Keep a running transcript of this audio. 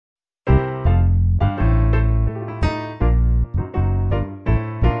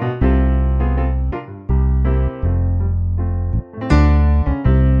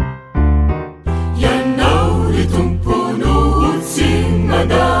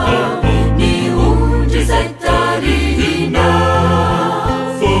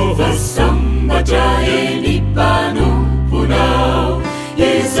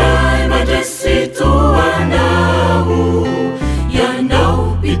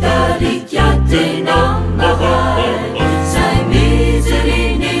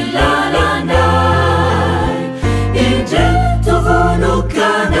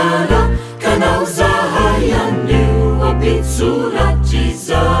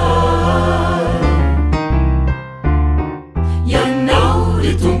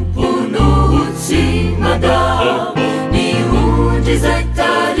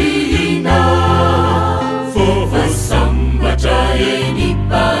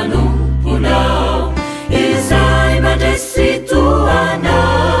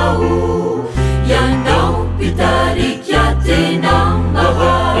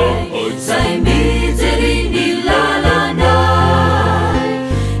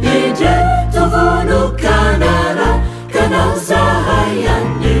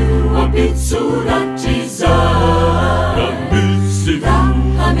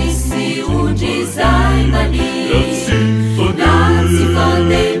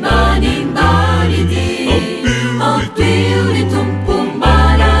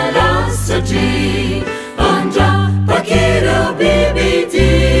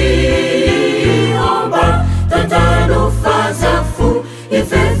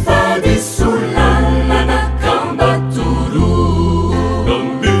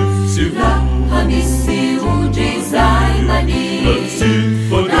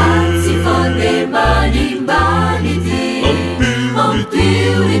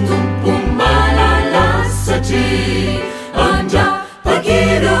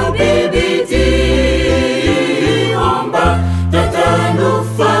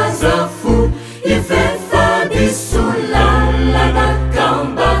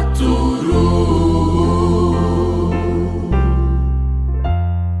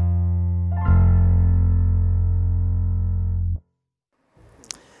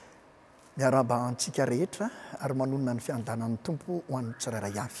miarabantsika rehetra ary manonona ny fiandanan'ny tompo ho an'ny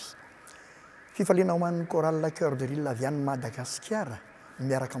tsirairay avy. Fifaliana ho an'ny chorale Cœur de l'île avy any Madagasikara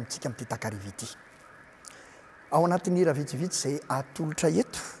miaraka amintsika amin'ity takariva ity. Ao anatin'ny hira vitsivitsy izay atolotra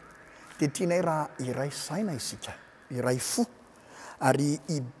eto dia tianay raha iray saina isika, iray fo ary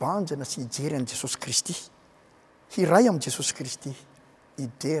hibanjana sy hijery an'i Jesosy Kristy. Hiray amin'i Jesosy Kristy,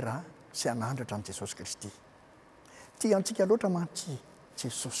 hidera sy hanandratra an'i Jesosy Kristy. Tia antsika loatra mantsy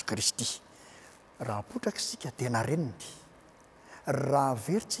Jesosy Kristy. Raha potraka isika dia nareniny. Raha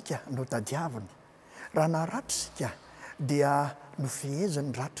veritsika no tadiaviny. Raha naratra isika dia no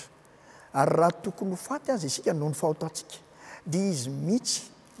fiheziny ratra. Ary raha tokony ho faty azy isika no ny fahotatsika. Dia izy mihitsy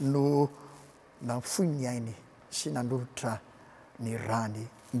no nafoy ny ainy sy nanolotra ny rany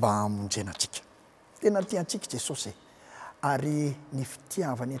mba hamonjena antsika. Tena tiantsika Jesosy ary ny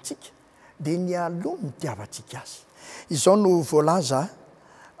fitiavany antsika dia ny aloha ny tiavantsika azy. Izao no voalaza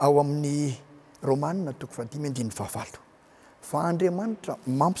ao amin'ny Romanina 5:19. Fa Andriamanitra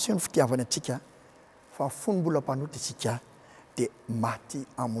mampiseho ny fitiavany antsika fa fony mbola mpanoty isika dia maty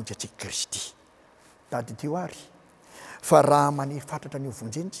hamonjy antsika Kristy. Tadidio ary fa raha manifatratra ny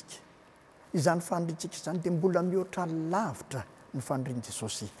hovonjentsika, izany faniriantsika izany dia mbola mihoatra lavitra ny fanirian'i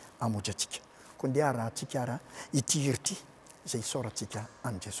Jesosy hamonjy antsika. Koa ndia raha antsika ara ity hirity izay isaorantsika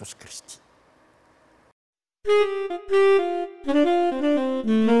an'i Jesosy Kristy.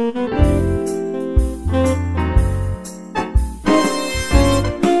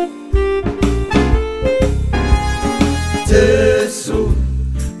 Jesu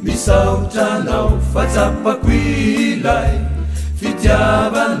misaotranao fatsapako ilay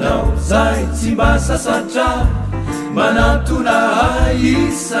fitiavanao zay tsy mba sasatra manantona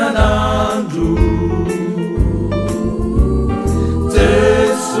isan'andro.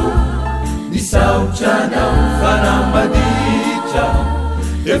 Jesu misaotranao fanamaditra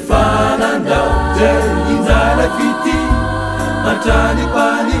efa nandao dia injala fity antrany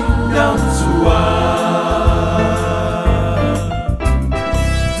pani miantsoa.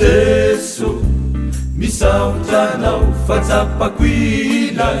 Jesu misaotranao fatsapako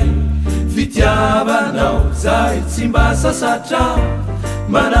ilay fitiavanao zay tsy mba sasatra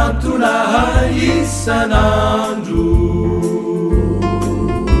manantona isan'andro.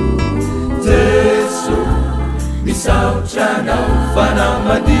 Jesu misaotranao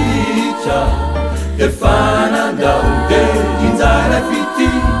fanamaditra efa nandao dia injala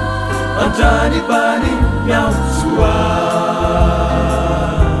fity antrany pani miantsoa.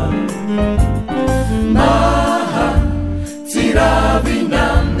 Silavina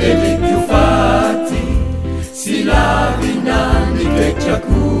melikyo fati, silavina nitoetra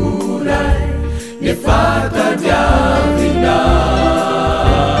kuray, nefata diavina.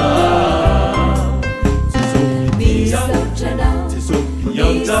 Jesu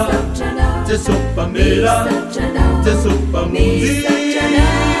pianta, Jesu pamela, Jesu pamuzi,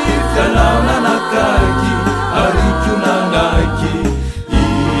 fialauna nakaki, arikyu nanaki,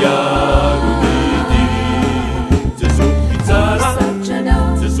 iarunidi. Jesu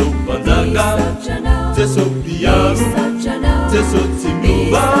pandaga, Jesu piano, Jesu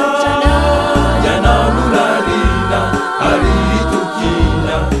tsimuva, yananularina,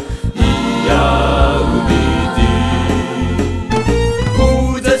 aritukina, iarubidi.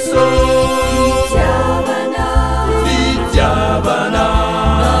 Jesu, fitiavana,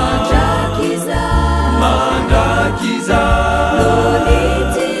 mandakiza,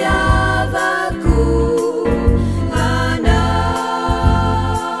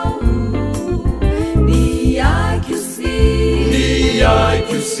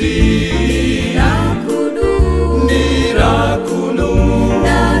 Nirakunu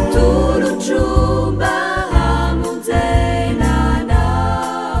Naturu chumba hamunzenana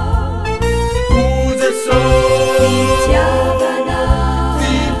Uzeso Fitiavana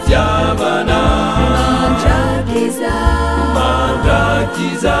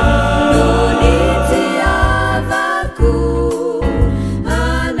Mandakiza Noliti avaku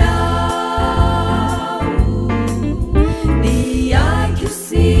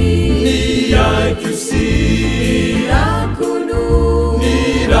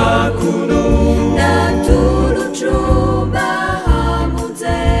Nirakunu Naturu chumba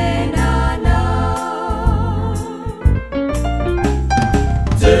hamunzenana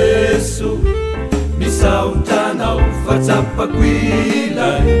Jesu misaotranao fatsapako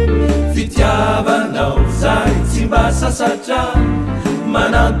ilay fitiavanao zay tsy mba sasatra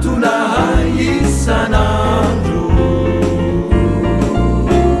manantona isan'andro.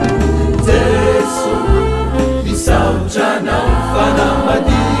 Jesu misaotranao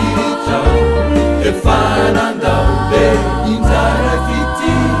fanamaditra efa nandao dia injara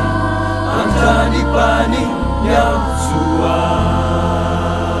fity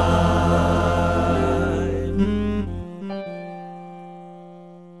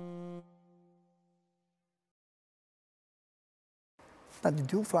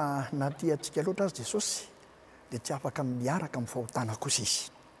tadidio fa naty atsika loatra azy Jesosy dia tsy afaka miaraka amin'ny fahotana kosa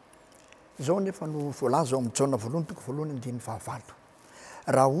izy. Izao nefa no voalaza ao amin'ny Jaona voalohany toko voalohany 9:9.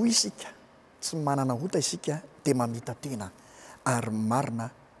 Raha hoy isika tsy manana ota isika dia mamita tena ary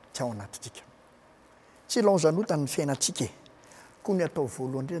marina tsy ao anatintsika. Tsy laozany ota ny fiainantsika koa ny atao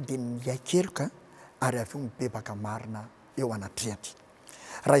voalohany indrindra dia miaikeloka ary avy eo mibebaka marina eo anatrehany.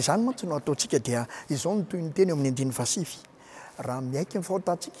 Raha izany mantsy no ataontsika dia izao no toy ny teny eo amin'ny 9:7. Raha miaiky amin'ny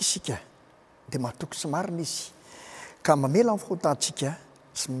fahotantsika isika dia matoky sy marina izy ka mamela amin'ny fahotantsika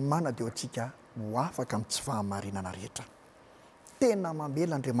sy manadeo antsika ho afaka amin'ny tsy fahamarinana rehetra. Tena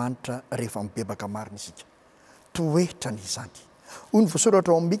mamela Andriamanitra rehefa mibebaka marina isika. Toetra ny izany. Hoy ny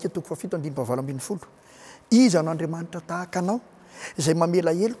voasoratra ao amin'ny Mika 7:7-8. Iza no Andriamanitra tahaka anao izay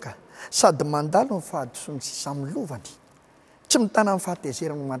mamela heloka sady mandalo ny fahadisoany sy amin'ny lovany. Tsy mitana amin'ny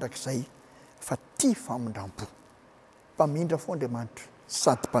fahatezerana mandrakizay fa tia famindram-po. Mpamindra fo Andriamanitra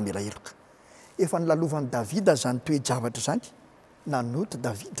sady mpamela heloka. Efa nilalovan'i Davida zany toe-javatra zany, nanoto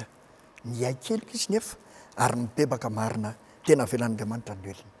Davida, miaikeloka izy nefa ary mibebaka marina tena avelan'Andriamanitra ny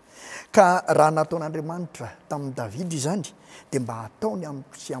olona. Ka raha nataon'Andriamanitra tamin'ny Davida izany dia mba ataony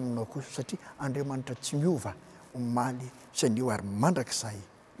amiko sy aminao kosa satria Andriamanitra tsy miova omaly sy nio ary mandrakizay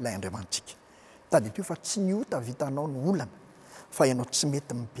ilay Andriamanitsika. Tadidio fa tsy ny ota vitanao ny olana fa ianao tsy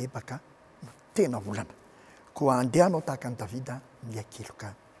mety mibebaka no tena olana. Koa andehanao tahaka ny Davida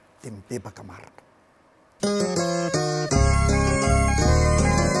miakeloka dia mibebaka marina.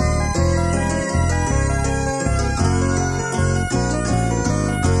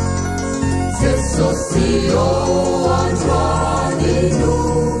 Sosio anjuaninu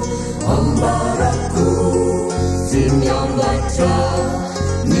ambaraku simyambacha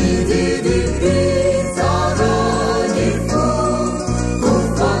nididi zaranifu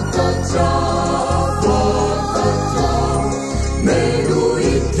kufakacha fakacha melu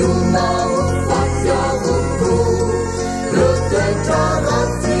ituma ufatya buku rutechara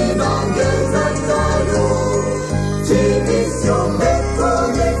sinangezataru civisyo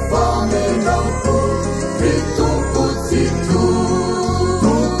mekone famelaku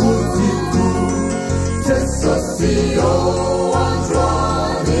Sosio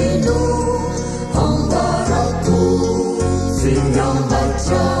anjuaninu ambaraku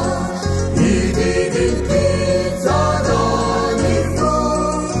simyambacha nididi zaranifu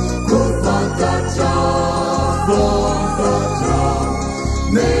kufakacha fakacha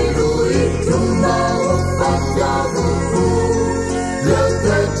melu ituma ufatya buku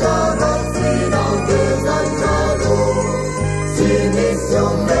rutechara sinangezataru civisyo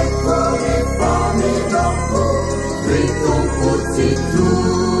mekone famelaku Ritukutsitu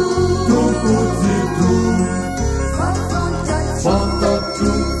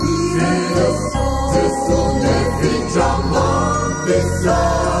Fantatu Fides Tesone Vijama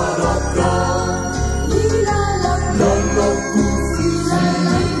Besaraka Lalaku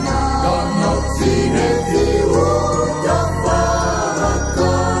Sini Kanak Sineti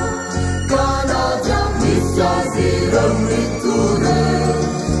Udaparaka Kana Jamisa Ziram Riture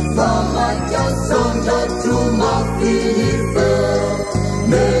Famaka Sonda Cuma Filipe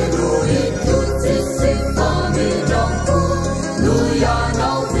Meru itu sisi pamidampu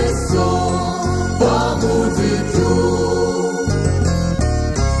Luyanau deso pamuditu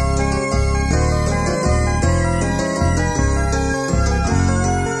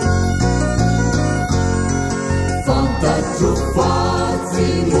Fantatu Fati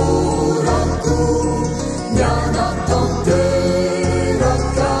Muratu Nyana Tonte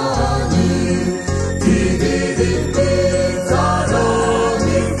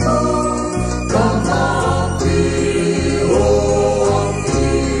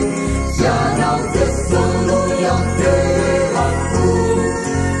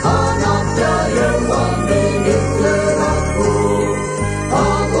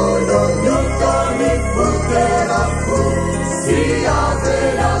Sia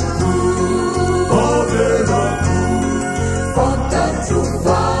velaku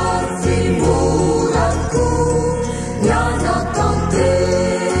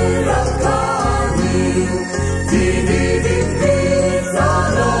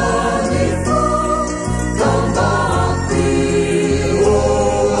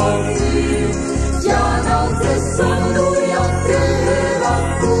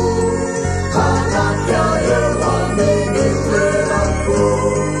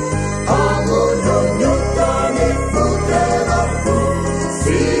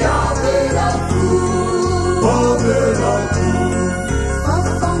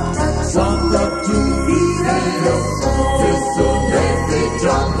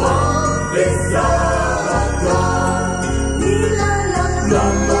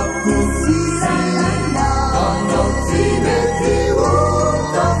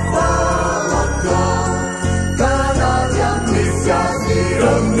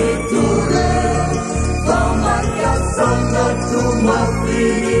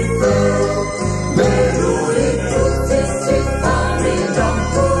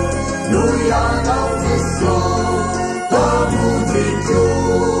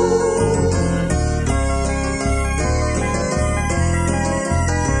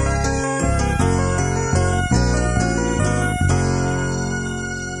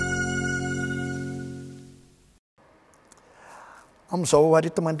amin'izao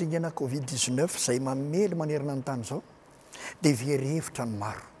areta mandringana Covid-19 izay mamely manerana ny tany izao dia viherievitra ny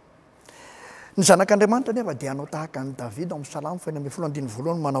maro. Ny zanak'Andriamanitra nefa dia anao tahaka ny Davida amin'ny Salamo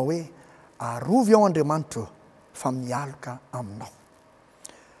 119 manao hoe arovy ao Andriamanitra fa mialoka aminao.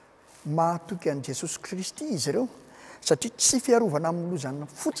 Mahatoky an'i Jesosy Kristy izy ireo satria tsy fiarovana amin'ny lozana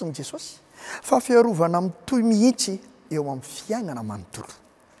fotsiny Jesosy fa fiarovana amin'ny toy mihitsy eo amin'ny fiainana manontolo.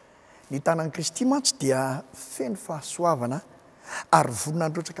 Ny tanan'i Kristy mantsy dia feno fahasoavana ary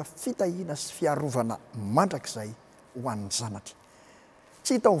voninandrotraka fitahiana sy fiarovana mandrakizay ho an'ny zanatra.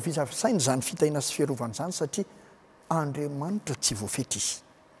 Tsy hita ho visavisainy izany fitahiana sy fiarovana izany satria Andriamanitra tsy voafetra izy.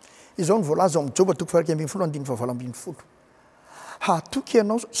 Izao ny voalaza ao amin'ny Joba 4:12. Hatoky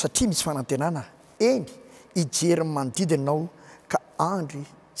ianao satria misy fanantenana, eny hijery ny manodidina anao ka andry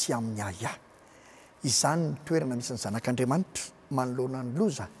tsy amin'ny aya. Izany ny toerana misy ny zanak'Andriamanitra manoloana ny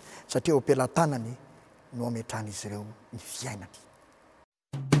loza satria eo am-pelantanany no ametrahana izy ireo ny fiainany.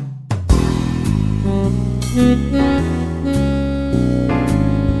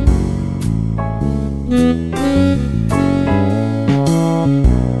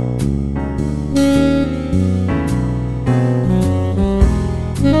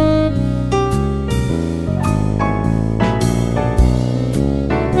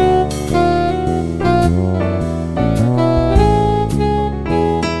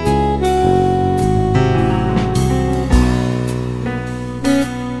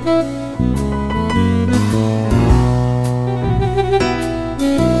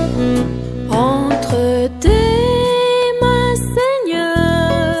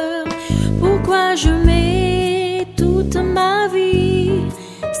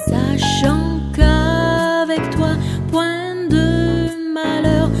 Sachant qu'avec toi, point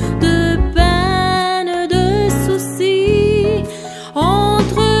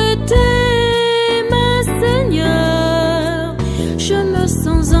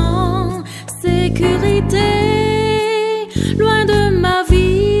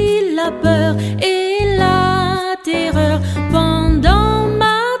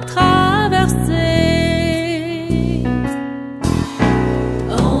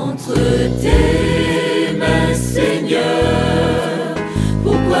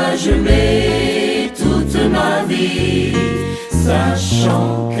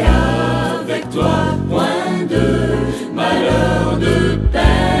de malheur, de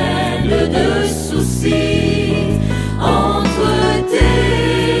peine, de soucis, entre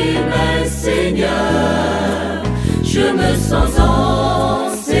tes mains, Seigneur, je me sens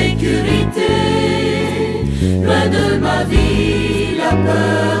en sécurité. Loin de ma vie, la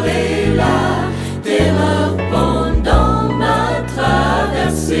peur et la terreur pendant ma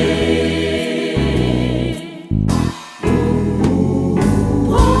traversée.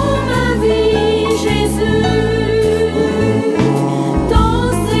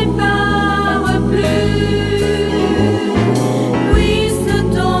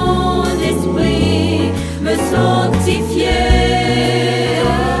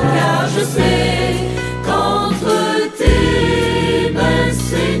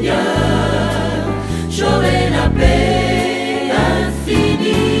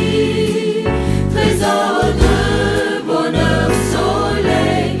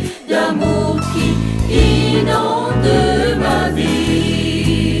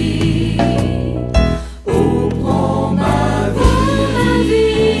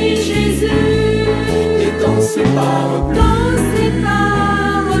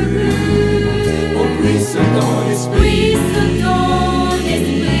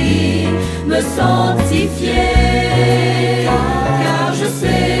 Sanctifié, car je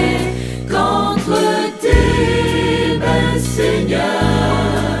sais qu'entre tes mains,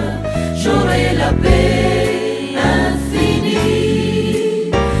 Seigneur, j'aurai la paix infinie,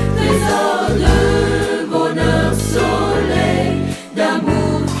 trésor de bonheur, soleil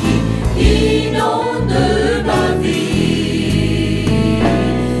d'amour qui inonde ma vie.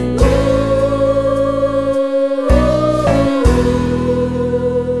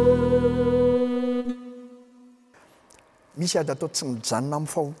 Misy ady atao tsy mijanona amin'ny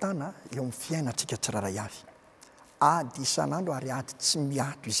fahotana eo amin'ny fiainantsika tsiraray avy. Ady isan'andro ary ady tsy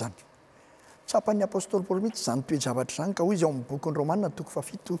miato izany. Tsapan'ny apôstôly Paoly mihitsy izany toe-javatra izany ka hoy izy ao amin'ny bokin'ny Romanina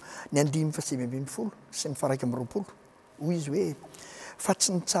 7:5 sy ny 1:20. Hoy izy hoe fa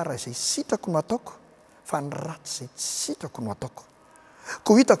tsy ny tsara izay sitrako no ataoko fa ny ratsy izay tsy sitrako no ataoko.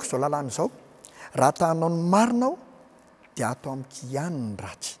 Ko hitako izao lalàna izao, raha tahanao ny marinao dia atao amiko ihany ny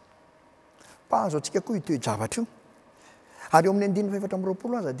ratsy. Mpahazo antsika koa io toe-javatra io. Ary eo amin'ny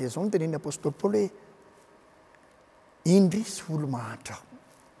 4:20 aza dia izao no tenen'ny apôstôly Paoly hoe indrisy olo mahatra aho,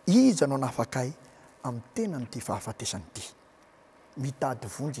 iza no nafakay amin'ny tenany ty fahafatesany ty. mitady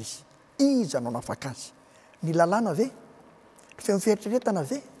vonjy izy izy anao nafaka azy ny lalàna ve ny feofieritreretana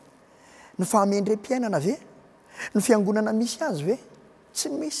ve ny fahamendrem-piainana ve ny fiangonana misy azy ve tsy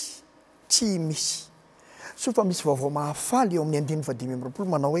misy so fa misy vaovao mahafaly eo amin'ny 5:5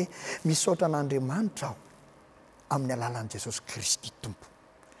 manao hoe misaotra an'Andriamanitra aho amin'ny alalan'i Jesosy Kristy tompo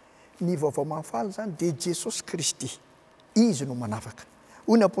ny vaovao mahafaly zany dia Jesosy Kristy izy no manafaka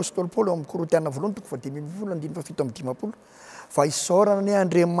hoy ny apôstôly Paoly eo amin'ny Korintiana 1:5 fa isaorana ny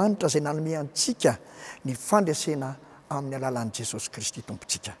Andriamanitra izay nanome antsika ny fandresena amin'ny alalan'i Jesosy Kristy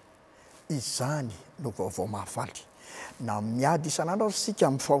tompontsika izany no vaovao mahafaly na miady isan'andro ary sika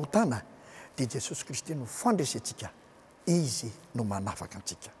amin'ny fahotana dia Jesosy Kristy no fandresentsika izy no manafaka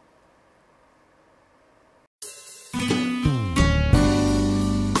antsika.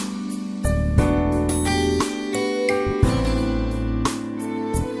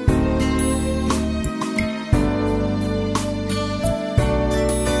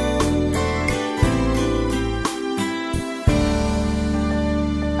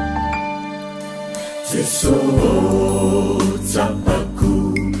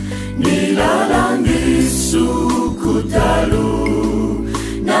 Tsapaku nilalangi suku talu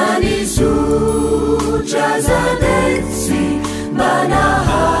nani sutra zadetsi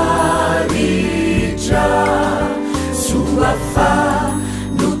manaharicha suafa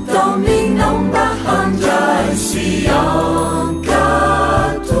nutomi namba handrai siangkatu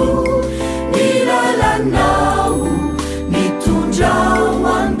nilalanau nitunjau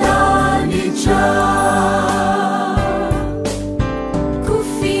andanicha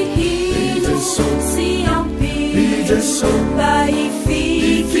Bai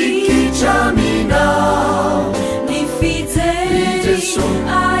fiki caminau ni fite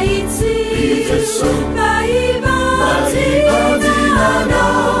aiti bai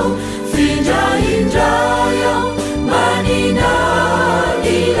badinanau finja injaya manina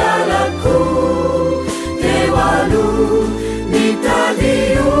ilalaku tewalu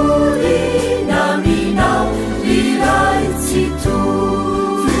nitadiuri naminau ilaititu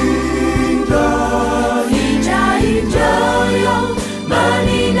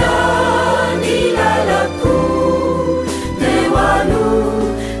manina nilalaku dewalu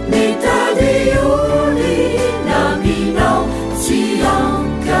nitadiuni naminau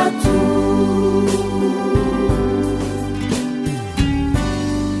siangkatu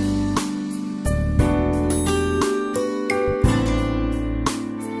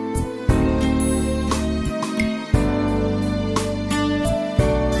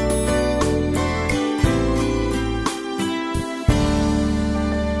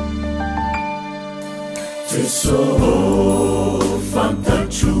So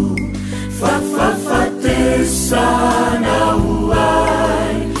fantachu fatesana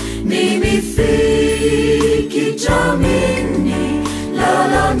uai nimi fiki jamini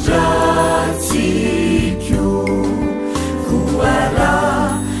lalandratsiku kuara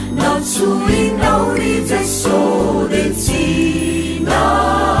natsui naurize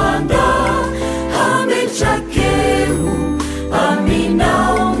sodetsinanda hamechakeu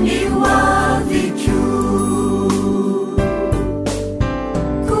aminau niwaviku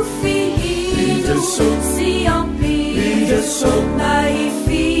Bai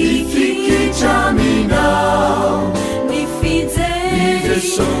fiki caminau ni fide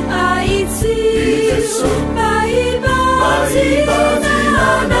aiti bai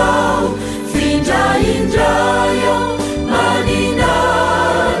badinanau finja injaya manina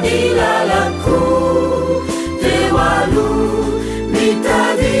nilalaku tewalu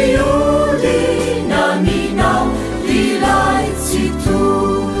mitadiuli naminau ilaititu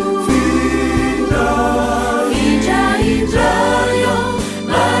Injaya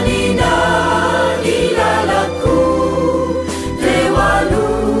manina ilalaku dewalu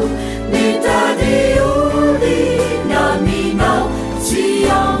nitadiuli naminau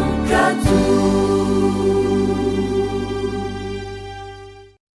siangkatu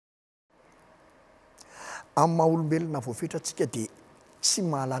amin'ny maha-olombelona voafetratsika dia tsy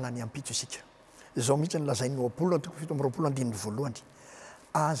mahalala ny ampitso isika izao mihitsy ny lazainy 20:20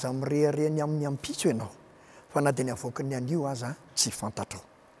 aza mirehariany amin'ny ampitso ianao fa na dia ny avoakany anio aza tsy fantatrao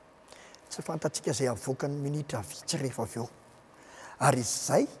tsy fantatsika izay avoakany minitra vitsy rehefa avy eo ary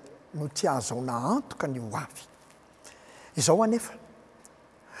izay no tsy azao naantoka ny hoavy izao anefa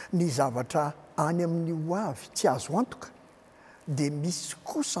ny zavatra any amin'ny hoavy tsy azo antoka dia misy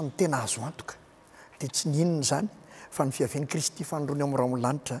kosa ny tena azo antoka dia tsy ninona zany fa ny fiavian'i Kristy fanondrony amin'ny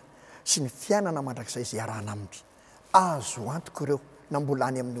ramolanitra sy ny fiainana mandrakizay izay arahana aminy azo antoka ireo na mbola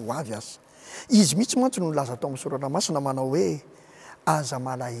any amin'ny hoavy aza izy mihitsy mantsy no laza tao amin'ny soratra masina manao hoe aza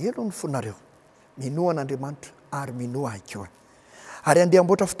malahelo ny fonareo minoa an'Andriamanitra ary minoa ahy koa ary andeha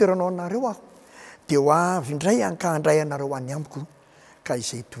amboatra fitoeranao anareo aho dia ho avy indray ankahandray anareo any amiko ka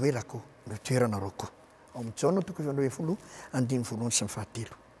izay toerako no toeranareo koa ao amin'ny Jaona toko fahavalo ambin'ny folo andiny voalohany sy ny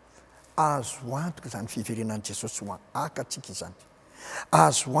fahatelo azo antoka izany fiverenan'i Jesosy ho akatsika izany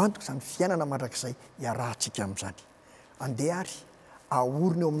azo antoka izany fiainana mandrakizay hiarahantsika amin'izany andeha ary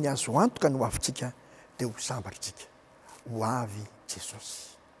aorina eo amin'ny azo antoka no avintsika dia ho sambatritsika ho avy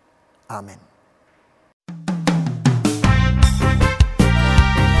Jesosy amen